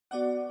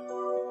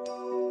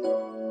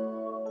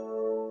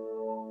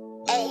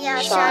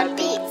Sean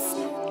Beats.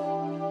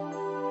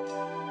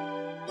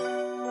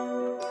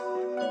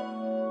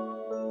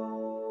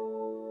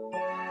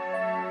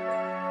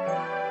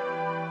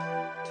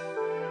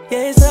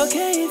 Yeah, it's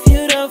okay if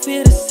you don't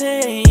feel the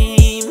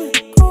same,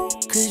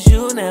 'cause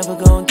you never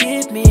gon'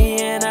 get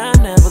me and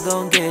I'm never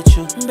gon' get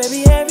you.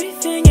 Baby,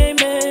 everything ain't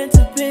meant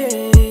to be.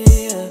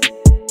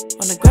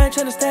 On the grind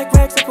tryna stack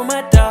racks up for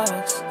my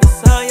dogs.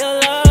 It's all your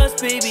loss,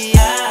 baby,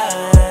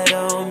 I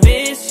don't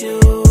miss you.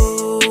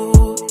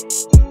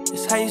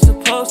 It's how you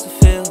supposed to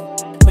feel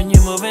when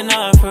you're moving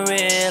on for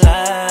real.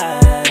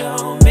 I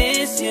don't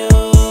miss you,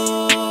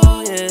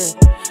 yeah.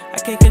 I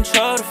can't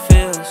control the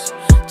feels,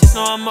 just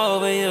know I'm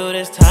over you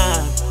this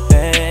time,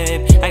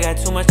 babe. I got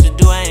too much to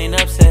do, I ain't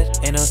upset.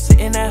 Ain't no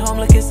sitting at home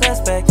looking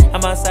suspect.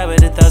 I'm outside with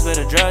the thugs, where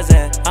the drugs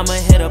at. I'ma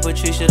hit up,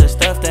 but you should've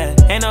stuffed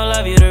that. Ain't no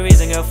love, you the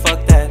reason, girl,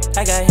 fuck that.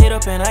 I got hit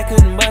up and I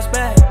couldn't bust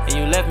back, and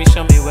you left me,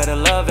 show me where the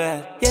love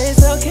at. Yeah,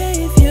 it's okay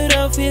if you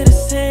don't feel the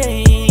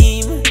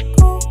same,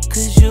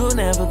 'cause you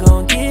never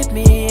gon' get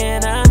me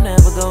and I'm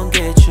never gon'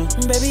 get you.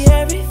 Baby,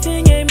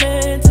 everything ain't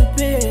meant to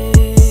be.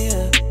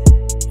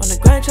 On the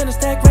grind tryna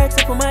stack racks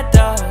up for my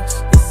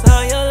dogs. It's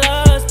all your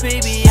loss,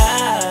 baby,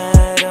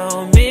 I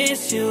don't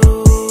miss you.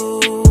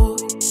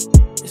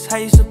 It's how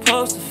you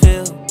supposed to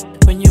feel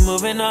when you're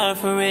moving on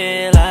for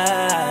real.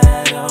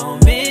 I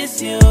don't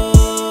miss you,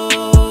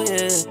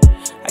 yeah.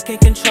 I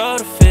can't control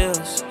the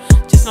feels,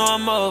 just know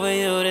I'm over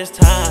you this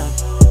time.